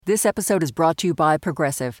This episode is brought to you by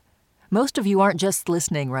Progressive. Most of you aren't just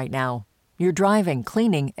listening right now. You're driving,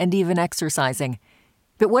 cleaning, and even exercising.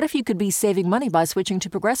 But what if you could be saving money by switching to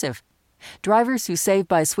Progressive? Drivers who save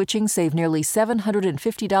by switching save nearly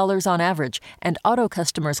 $750 on average, and auto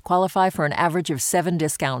customers qualify for an average of 7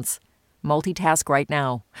 discounts. Multitask right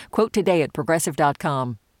now. Quote today at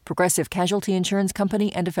Progressive.com. Progressive Casualty Insurance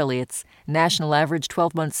Company and Affiliates. National average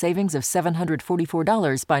 12-month savings of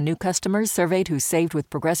 $744 by new customers surveyed who saved with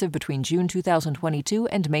Progressive between June 2022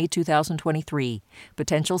 and May 2023.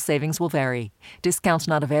 Potential savings will vary. Discounts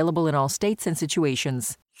not available in all states and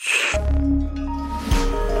situations.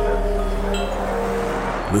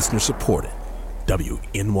 Listener supported.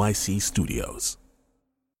 WNYC Studios.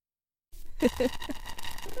 All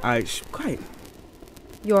right, quiet.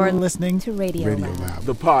 You're listening to Radio Lab,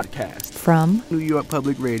 The podcast from New York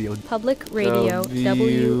Public Radio. Public Radio,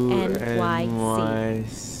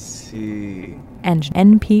 WNYC. and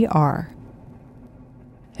NPR.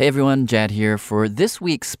 Hey everyone, Jad here. For this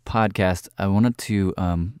week's podcast, I wanted to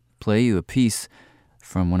play you a piece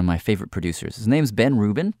from one of my favorite producers. His name's Ben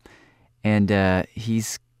Rubin, and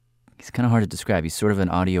he's kind of hard to describe. He's sort of an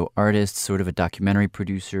audio artist, sort of a documentary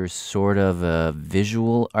producer, sort of a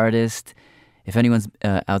visual artist. If anyone's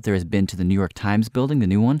out there has been to the New York Times building, the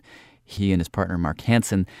new one, he and his partner Mark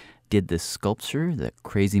Hansen did this sculpture, the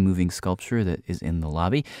crazy moving sculpture that is in the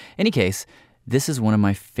lobby. In any case, this is one of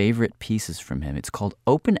my favorite pieces from him. It's called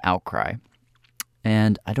Open Outcry,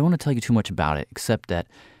 and I don't want to tell you too much about it, except that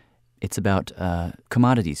it's about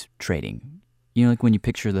commodities trading. You know, like when you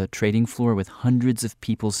picture the trading floor with hundreds of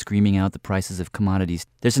people screaming out the prices of commodities.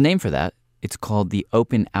 There's a name for that. It's called the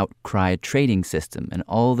Open Outcry trading system, and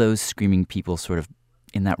all those screaming people sort of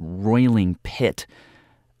in that roiling pit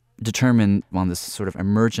determine on this sort of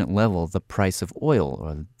emergent level the price of oil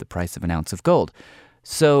or the price of an ounce of gold.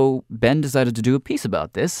 So Ben decided to do a piece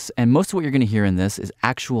about this, and most of what you're going to hear in this is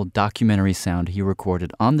actual documentary sound he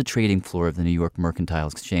recorded on the trading floor of the New York Mercantile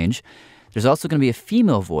Exchange. There's also going to be a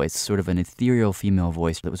female voice, sort of an ethereal female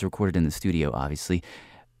voice that was recorded in the studio, obviously,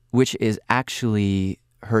 which is actually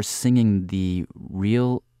her singing the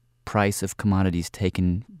real price of commodities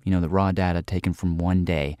taken, you know, the raw data taken from one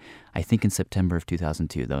day, I think in September of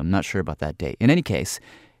 2002, though I'm not sure about that date. In any case,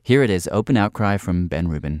 here it is, Open Outcry from Ben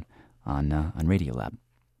Rubin on Radiolab.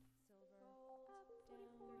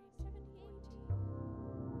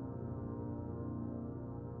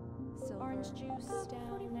 Orange juice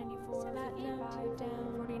down 94, platinum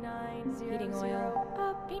down 49, heating oil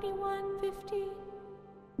up 81.50.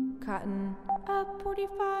 Cotton up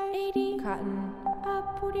 45.80. Cotton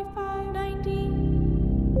up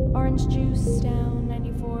 45.90. Orange juice down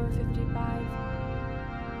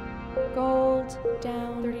 94.55. Gold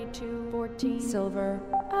down 32.14. Silver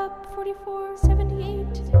up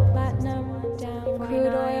 44.78. Platinum down 49.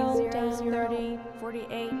 Crude oil down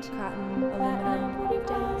 30.48. Cotton aluminum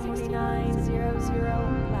down 49.00.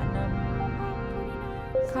 Platinum up 49.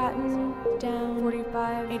 Cotton down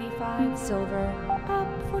 45.85. Silver up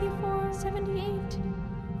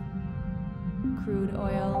 44.78. Crude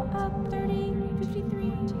oil up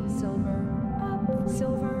 30.53. Silver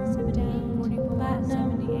down 44.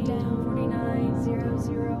 Platinum down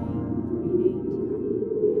 49.00.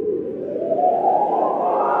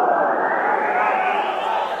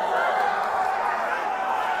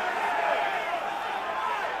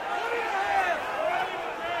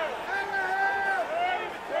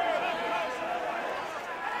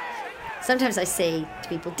 Sometimes I say to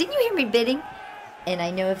people, didn't you hear me bidding? And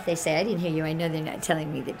I know if they say I didn't hear you, I know they're not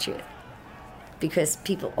telling me the truth. Because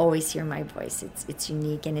people always hear my voice. It's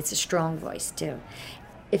unique, and it's a strong voice, too.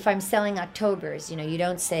 If I'm selling Octobers, you know, you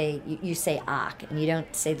don't say, you say Ock, and you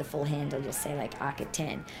don't say the full handle, you'll say like Ock at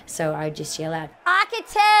 10. So I would just yell out, Ock at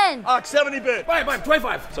 10! Ock 70 bid. Buy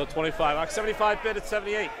 25. So 25. Ock 75 bid at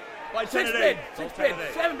 78. Buy 6 bid. 6 bid.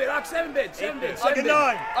 7 bid. Ock 7 bid. 7 bid. Ock at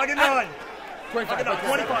 9. Ock at 9. 25.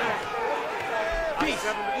 25. He's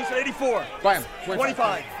at 84. Buy him.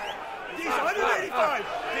 25. He's 185.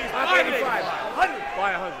 He's 185. 100.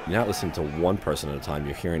 Buy 100. You're not listening to one person at a time.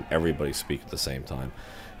 You're hearing everybody speak at the same time.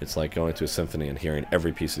 It's like going to a symphony and hearing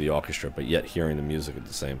every piece of the orchestra, but yet hearing the music at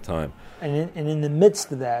the same time. And in the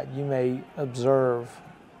midst of that, you may observe,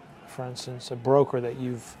 for instance, a broker that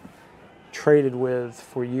you've traded with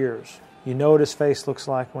for years. You know what his face looks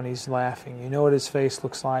like when he's laughing. You know what his face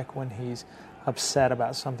looks like when he's upset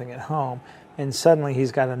about something at home. And suddenly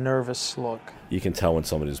he's got a nervous look. You can tell when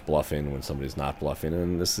somebody's bluffing, when somebody's not bluffing,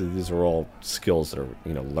 and these are all skills that are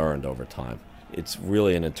learned over time. It's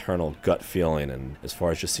really an internal gut feeling, and as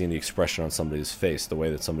far as just seeing the expression on somebody's face, the way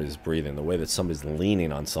that somebody's breathing, the way that somebody's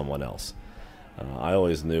leaning on someone else, I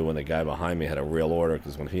always knew when the guy behind me had a real order,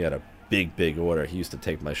 because when he had a big order, he used to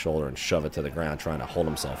take my shoulder and shove it to the ground trying to hold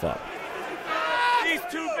himself up. These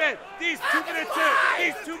 2 bid. These 2 bid at 2.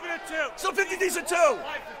 These 2 bid at 2. So 50 these at 2.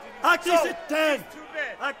 Act these at 10.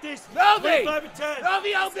 Act these. Novi. 25 at 10.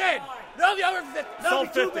 Novi open. Novi over 50. Novi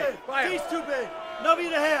 2 bid. These 2 bid. Novi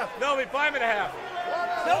and a half. Novi 5 and a half.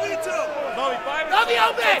 Novi at 2. Novi 5 and a half. Novi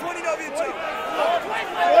open. 20 Novi at 2.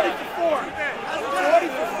 40 for 4. 40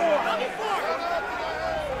 for 4. Novi 4.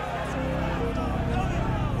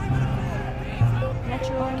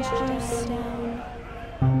 Natural juice down,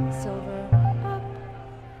 silver up,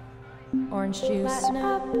 orange juice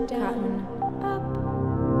up, down, up.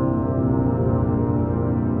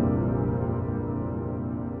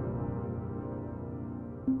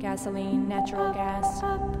 Gasoline, natural gas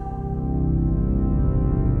up.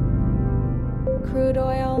 Crude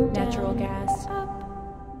oil, natural gas up.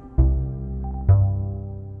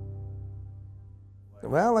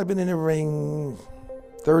 Well, I've been in the ring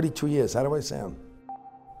 32 years. How do I sound?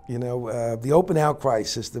 You know, the open outcry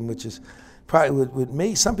system, which is probably, with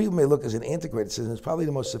me, some people may look as an antiquated system, it's probably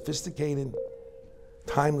the most sophisticated,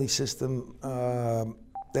 timely system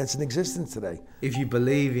that's in existence today. If you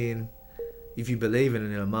believe in it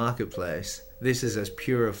in a marketplace, this is as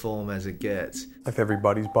pure a form as it gets. If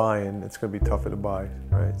everybody's buying, it's going to be tougher to buy,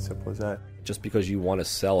 right? Simple as that. Just because you want to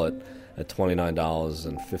sell it at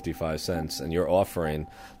 $29.55 and you're offering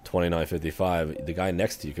 $29.55, the guy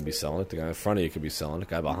next to you could be selling it, the guy in front of you could be selling it,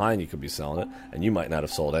 the guy behind you could be selling it, and you might not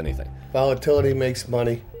have sold anything. Volatility makes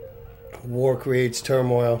money. War creates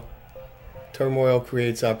turmoil. Turmoil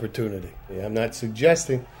creates opportunity. I'm not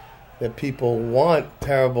suggesting that people want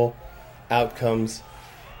terrible outcomes,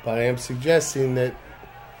 but I am suggesting that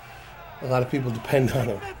a lot of people depend on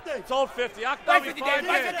them. Sold 50. October 5 bid.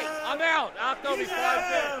 I'm out. October 5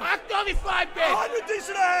 bid. October 5 bid. 100 these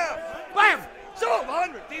and a half. Buy him. Sold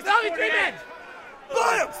 100. These Novi 3 bid.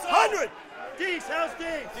 Buy him. 100. These, how's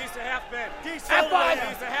these? These a half bid. These sold.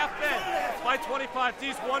 These a half bid. Buy 25.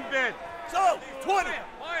 These 1 bid. Sold. 20.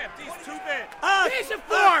 Buy him. These 2 bid. These are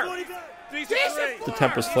 4. These are 3. The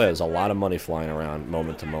tempers flare. There's a lot of money flying around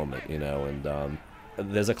moment to moment, you know, and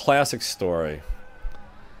there's a classic story.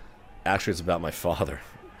 Actually, it's about my father.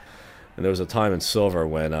 And there was a time in silver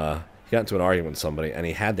when he got into an argument with somebody, and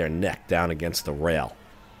he had their neck down against the rail.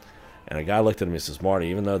 And a guy looked at him and says, "Marty,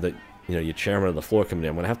 even though that you're chairman of the floor committee,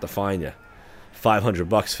 I'm going to have to fine you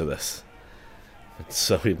 $500 for this." And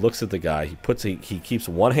so he looks at the guy. He keeps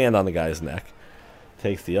one hand on the guy's neck,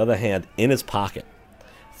 takes the other hand in his pocket,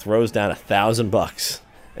 throws down $1,000,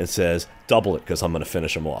 and says, "Double it, because I'm going to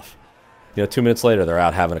finish him off." 2 minutes later, they're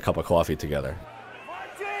out having a cup of coffee together.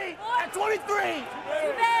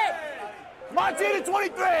 Martin at 23. Martin at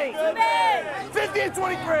 23. 50 at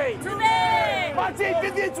 23. Martin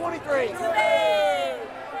 50 at 23.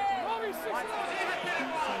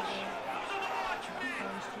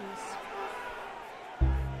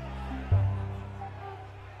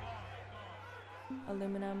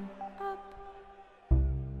 Aluminum up,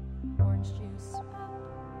 orange juice up,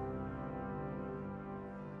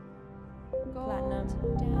 platinum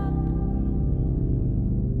down.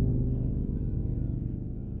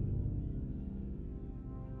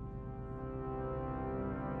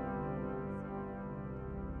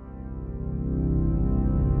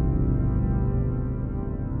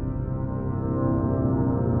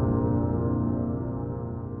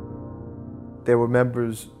 There were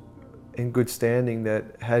members in good standing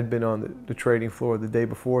that had been on the trading floor the day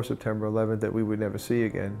before September 11th that we would never see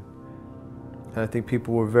again. And I think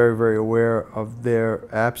people were very, very aware of their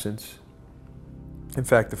absence. In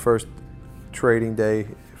fact, the first trading day,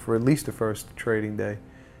 for at least the first trading day,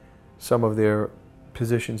 some of their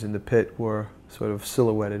positions in the pit were sort of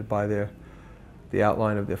silhouetted by the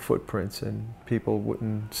outline of their footprints, and people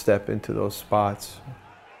wouldn't step into those spots.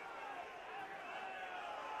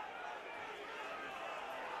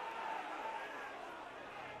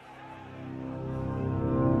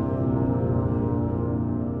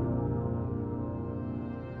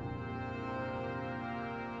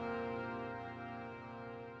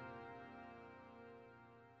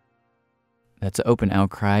 That's Open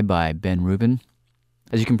Outcry by Ben Rubin.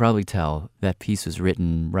 As you can probably tell, that piece was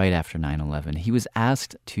written right after 9/11. He was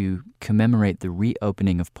asked to commemorate the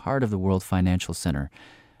reopening of part of the World Financial Center.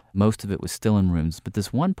 Most of it was still in rooms, but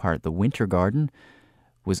this one part, the Winter Garden,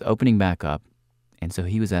 was opening back up, and so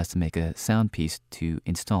he was asked to make a sound piece to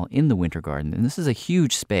install in the Winter Garden. And this is a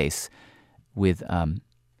huge space with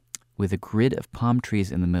a grid of palm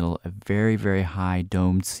trees in the middle, a very, very high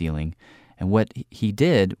domed ceiling. And what he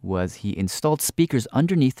did was he installed speakers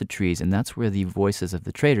underneath the trees, and that's where the voices of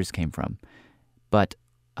the traders came from. But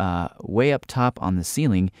way up top on the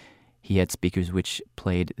ceiling, he had speakers which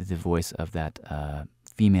played the voice of that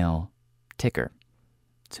female ticker.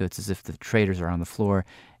 So it's as if the traders are on the floor,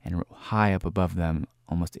 and high up above them,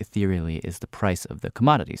 almost ethereally, is the price of the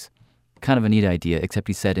commodities. Kind of a neat idea, except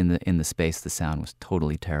he said in the space the sound was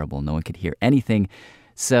totally terrible. No one could hear anything.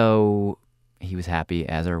 So he was happy,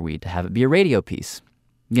 as are we, to have it be a radio piece.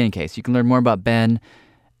 In any case, you can learn more about Ben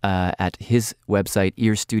at his website,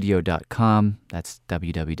 earstudio.com. That's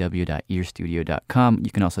www.earstudio.com.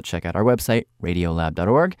 You can also check out our website,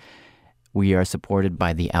 radiolab.org. We are supported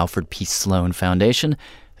by the Alfred P. Sloan Foundation,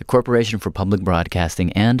 the Corporation for Public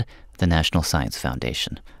Broadcasting, and the National Science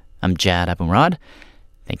Foundation. I'm Jad Abumrad.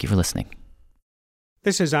 Thank you for listening.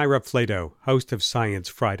 This is Ira Flato, host of Science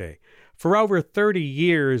Friday. For over 30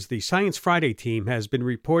 years, the Science Friday team has been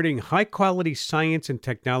reporting high-quality science and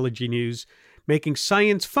technology news, making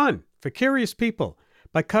science fun for curious people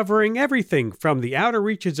by covering everything from the outer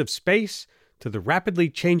reaches of space to the rapidly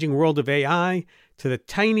changing world of AI to the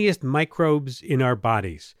tiniest microbes in our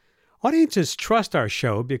bodies. Audiences trust our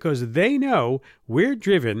show because they know we're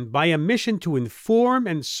driven by a mission to inform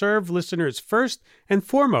and serve listeners first and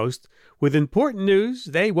foremost with important news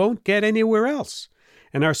they won't get anywhere else.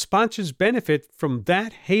 And our sponsors benefit from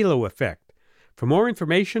that halo effect. For more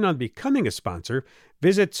information on becoming a sponsor,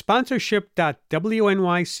 visit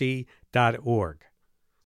sponsorship.wnyc.org.